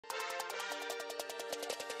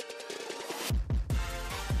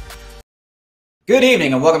Good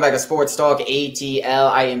evening and welcome back to Sports Talk ATL.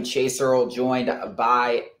 I am Chase Earl, joined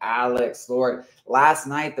by Alex. Lord, last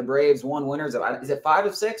night the Braves won winners of, is it 5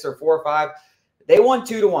 of 6 or 4 or 5? They won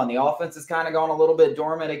 2-1. The offense has kind of gone a little bit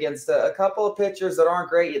dormant against a couple of pitchers that aren't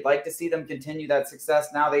great. You'd like to see them continue that success.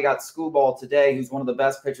 Now they got Screwball today, who's one of the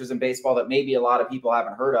best pitchers in baseball that maybe a lot of people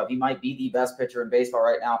haven't heard of. He might be the best pitcher in baseball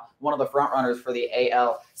right now, one of the front runners for the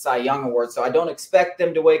AL Cy Young Award. So I don't expect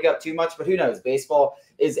them to wake up too much, but who knows? Baseball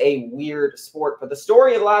is a weird sport. But the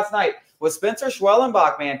story of last night was Spencer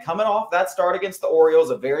Schwellenbach, man, coming off that start against the Orioles,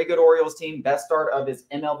 a very good Orioles team, best start of his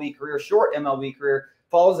MLB career, short MLB career.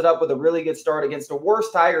 Follows it up with a really good start against a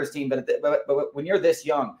worse Tigers team. But when you're this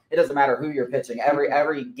young, it doesn't matter who you're pitching.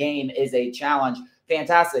 Every game is a challenge.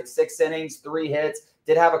 Fantastic. 6 innings, 3 hits.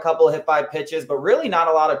 Did have a couple of hit by pitches, but really not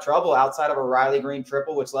a lot of trouble outside of a Riley Green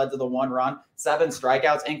triple, which led to the 1 run, 7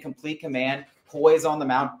 strikeouts, in complete command, poise on the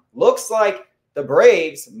mound. Looks like the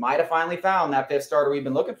Braves might have finally found that 5th starter we've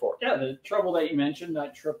been looking for. Yeah, the trouble that you mentioned,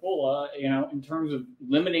 that triple, in terms of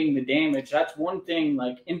limiting the damage, that's one thing,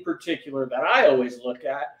 like, in particular that I always look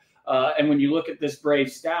at. And when you look at this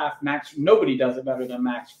Braves staff, nobody does it better than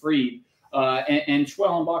Max Fried. And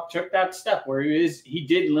Schwellenbach took that step where he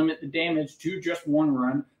did limit the damage to just 1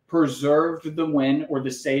 run, preserved the win or the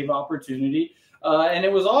save opportunity, and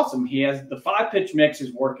it was awesome. He has the 5-pitch mix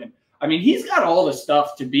is working. I mean, he's got all the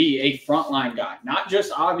stuff to be a frontline guy, not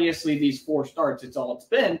just obviously these 4 starts. It's all it's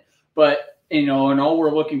been, but, and all we're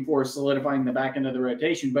looking for is solidifying the back end of the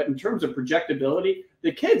rotation. But in terms of projectability,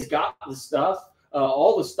 the kid's got the stuff,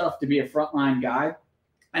 all the stuff to be a frontline guy.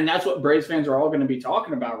 And that's what Braves fans are all going to be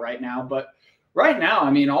talking about right now. But right now, I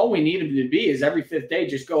mean, all we need him to be is every 5th day,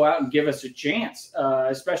 just go out and give us a chance,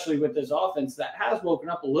 especially with this offense that has woken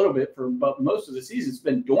up a little bit but most of the season. It's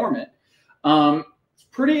been dormant.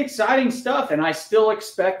 Pretty exciting stuff, and I still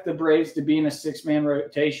expect the Braves to be in a 6-man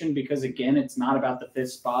rotation because, again, it's not about the 5th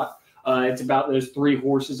spot. It's about those 3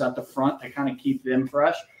 horses at the front to kind of keep them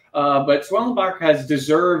fresh. But Schwellenbach has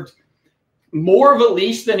deserved more of a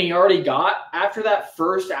leash than he already got after that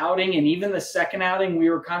first outing, and even the second outing, we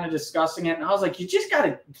were kind of discussing it, and I was like, you just got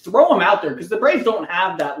to throw him out there because the Braves don't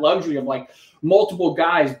have that luxury of, like, multiple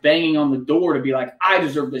guys banging on the door to be like, I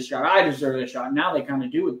deserve this shot, I deserve this shot. Now they kind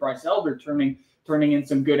of do with Bryce Elder turning in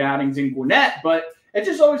some good outings in Gwinnett, but it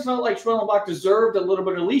just always felt like Schwellenbach deserved a little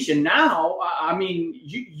bit of leash. And now, I mean,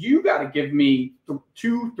 you got to give me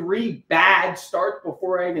 2, 3 bad starts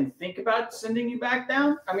before I even think about sending you back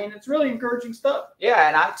down. I mean, it's really encouraging stuff. Yeah,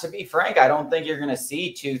 and to be frank, I don't think you're going to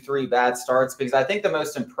see 2, 3 bad starts because I think the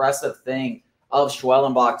most impressive thing of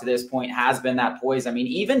Schwellenbach to this point has been that poise. I mean,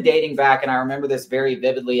 even dating back, and I remember this very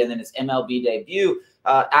vividly, and then his MLB debut,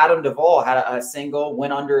 Adam Duvall had a single,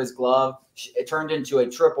 went under his glove. It turned into a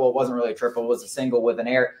triple. It wasn't really a triple. It was a single with an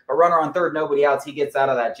error. A runner on third, nobody outs. He gets out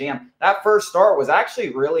of that jam. That first start was actually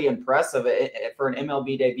really impressive for an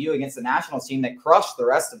MLB debut against the Nationals team that crushed the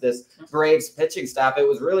rest of this Braves pitching staff. It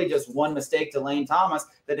was really just one mistake to Lane Thomas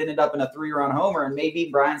that ended up in a 3-run homer, and maybe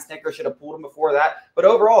Brian Snitker should have pulled him before that. But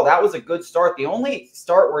overall, that was a good start. The only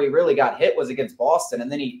start where he really got hit was against Boston,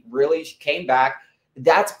 and then he really came back.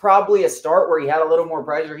 That's probably a start where he had a little more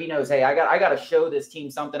pressure. He knows, hey, I got to show this team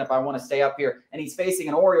something if I want to stay up here. And he's facing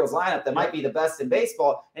an Orioles lineup that might be the best in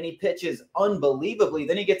baseball, and he pitches unbelievably.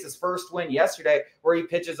 Then he gets his first win yesterday where he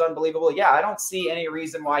pitches unbelievably. Yeah, I don't see any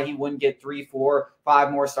reason why he wouldn't get 3, 4,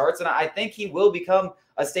 5 more starts, and I think he will become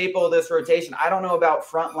a staple of this rotation. I don't know about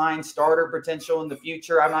frontline starter potential in the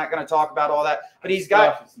future. I'm not going to talk about all that, but he's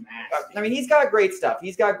got, he's got great stuff.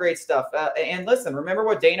 He's got great stuff. And listen, remember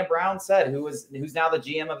what Dana Brown said, who's now the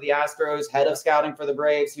GM of the Astros, head of scouting for the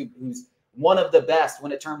Braves, who's one of the best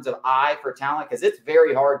when it terms of eye for talent, because it's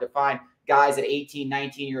very hard to find guys at 18,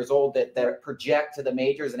 19 years old that project to the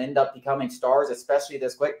majors and end up becoming stars, especially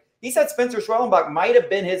this quick. He said Spencer Schwellenbach might have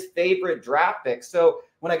been his favorite draft pick. So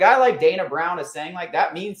when a guy like Dana Brown is saying like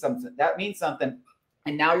that means something. That means something.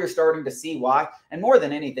 And now you're starting to see why. And more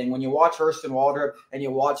than anything, when you watch Hurston Waldrop and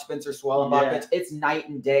you watch Spencer Schwellenbach, it's night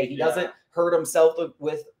and day. He doesn't hurt himself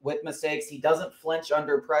with mistakes. He doesn't flinch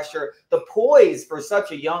under pressure. The poise for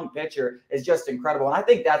such a young pitcher is just incredible. And I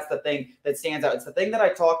think that's the thing that stands out. It's the thing that I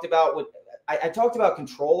talked about with I talked about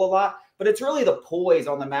control a lot, but it's really the poise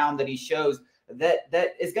on the mound that he shows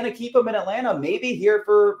that is going to keep him in Atlanta maybe here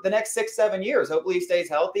for the next 6, 7 years. Hopefully he stays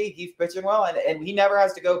healthy, keeps pitching well, and he never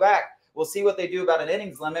has to go back. We'll see what they do about an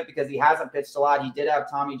innings limit because he hasn't pitched a lot. He did have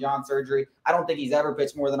Tommy John surgery. I don't think he's ever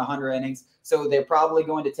pitched more than 100 innings, so they're probably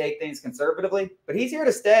going to take things conservatively. But he's here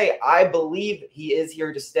to stay. I believe he is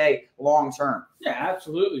here to stay long term. Yeah,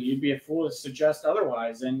 absolutely. You'd be a fool to suggest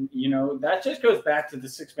otherwise. And, you know, that just goes back to the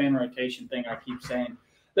 6-man rotation thing I keep saying.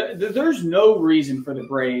 There's no reason for the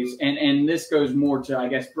Braves, and this goes more to, I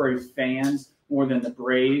guess, Braves fans more than the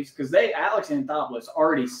Braves, because Alex Anthopoulos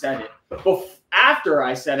already said it. But after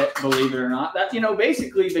I said it, believe it or not, that,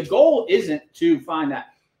 basically the goal isn't to find that.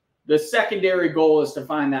 The secondary goal is to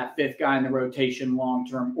find that fifth guy in the rotation long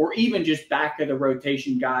term, or even just back of the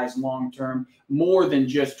rotation guys long term, more than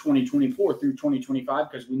just 2024 through 2025,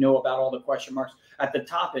 because we know about all the question marks at the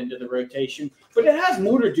top end of the rotation. But it has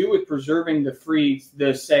more to do with preserving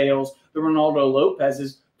the Sales, the Ronaldo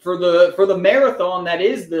Lopez's for the marathon that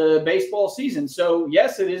is the baseball season. So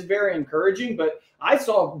yes, it is very encouraging. But I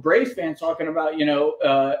saw Braves fans talking about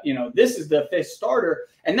this is the fifth starter,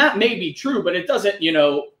 and that may be true, but it doesn't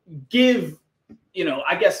give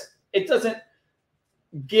I guess it doesn't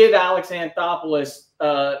give Alex Anthopoulos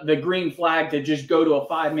the green flag to just go to a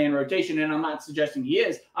 5-man rotation. And I'm not suggesting he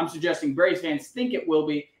is. I'm suggesting Braves fans think it will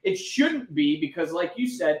be. It shouldn't be, because like you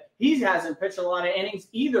said, he hasn't pitched a lot of innings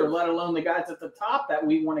either, let alone the guys at the top that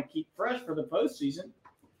we want to keep fresh for the postseason.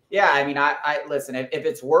 Yeah, I mean, I listen, if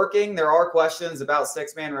it's working, there are questions about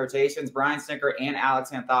 6-man rotations. Brian Snitker and Alex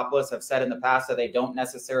Anthopoulos have said in the past that they don't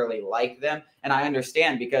necessarily like them. And I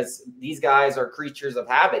understand, because these guys are creatures of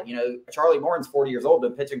habit. Charlie Morton's 40 years old,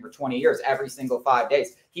 been pitching for 20 years, every single 5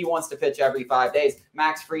 days. He wants to pitch every 5 days.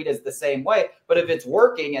 Max Fried is the same way. But if it's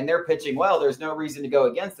working and they're pitching well, there's no reason to go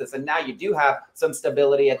against this. And now you do have some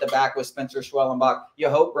stability at the back with Spencer Schwellenbach. You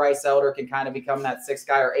hope Bryce Elder can kind of become that 6th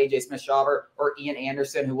guy, or AJ Smith-Shawver, or Ian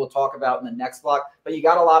Anderson, who we'll talk about in the next block. But you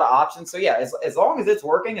got a lot of options. So yeah, as long as it's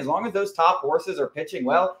working, as long as those top horses are pitching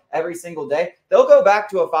well every single day, they'll go back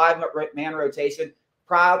to a 5-man rotation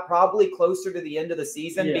probably closer to the end of the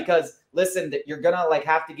season, because listen, you're going to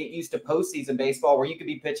have to get used to postseason baseball, where you could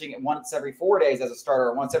be pitching once every 4 days as a starter,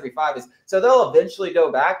 or once every 5 days. So they'll eventually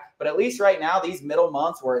go back. But at least right now, these middle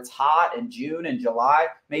months where it's hot in June and July,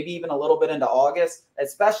 maybe even a little bit into August,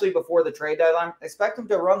 especially before the trade deadline, expect them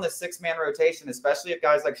to run the 6-man rotation, especially if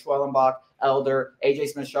guys like Schwellenbach, Elder, AJ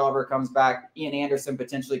Smith-Shawver comes back, Ian Anderson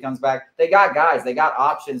potentially comes back. They got guys, they got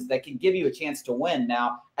options that can give you a chance to win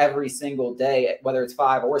now every single day, whether it's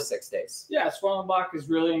 5 or 6 days. Yeah, Schwellenbach is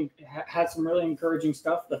had some really encouraging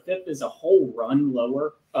stuff. The FIP is a whole run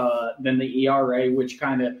lower than the ERA, which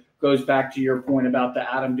kind of goes back to your point about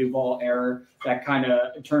the Adam Duvall error that kind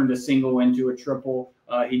of turned a single into a triple.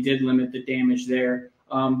 He did limit the damage there.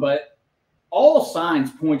 But all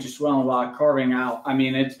signs point to Schwellenbach carving out. I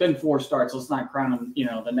mean, it's been 4 starts. Let's not crown him,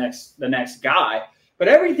 the next guy. But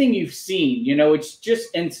everything you've seen, it's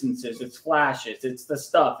just instances. It's flashes. It's the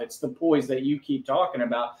stuff. It's the poise that you keep talking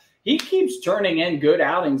about. He keeps turning in good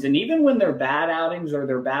outings. And even when they're bad outings or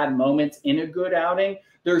they're bad moments in a good outing,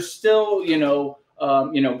 there's still,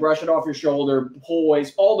 brush it off your shoulder,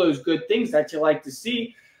 poise, all those good things that you like to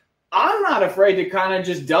see. I'm not afraid to kind of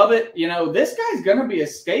just dub it. This guy's going to be a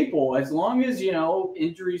staple as long as,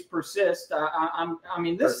 injuries persist.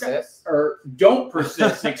 This guy, or don't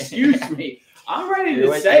persist, excuse me. I'm ready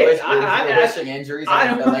to say it. I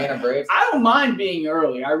don't mind being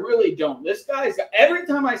early. I really don't. This guy's, every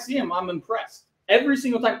time I see him, I'm impressed. Every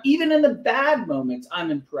single time, even in the bad moments,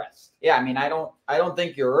 I'm impressed. Yeah, I mean, I don't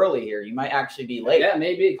think you're early here. You might actually be late. Yeah,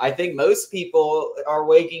 maybe. I think most people are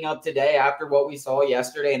waking up today after what we saw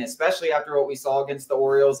yesterday, and especially after what we saw against the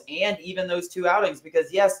Orioles and even those 2 outings,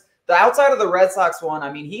 because yes, the outside of the Red Sox one,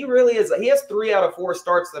 I mean, he really is. He has 3 out of 4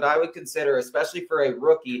 starts that I would consider, especially for a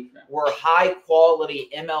rookie, were high quality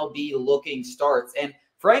MLB looking starts. And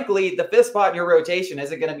frankly, the 5th spot in your rotation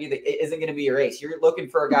isn't going to be your ace. You're looking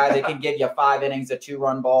for a guy that can give you 5 innings, a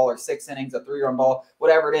 2-run ball, or 6 innings, a 3-run ball,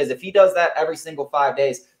 whatever it is. If he does that every single 5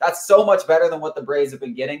 days, that's so much better than what the Braves have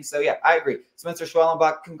been getting. So yeah, I agree. Spencer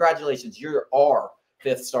Schwellenbach, congratulations. You're our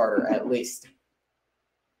 5th starter at least.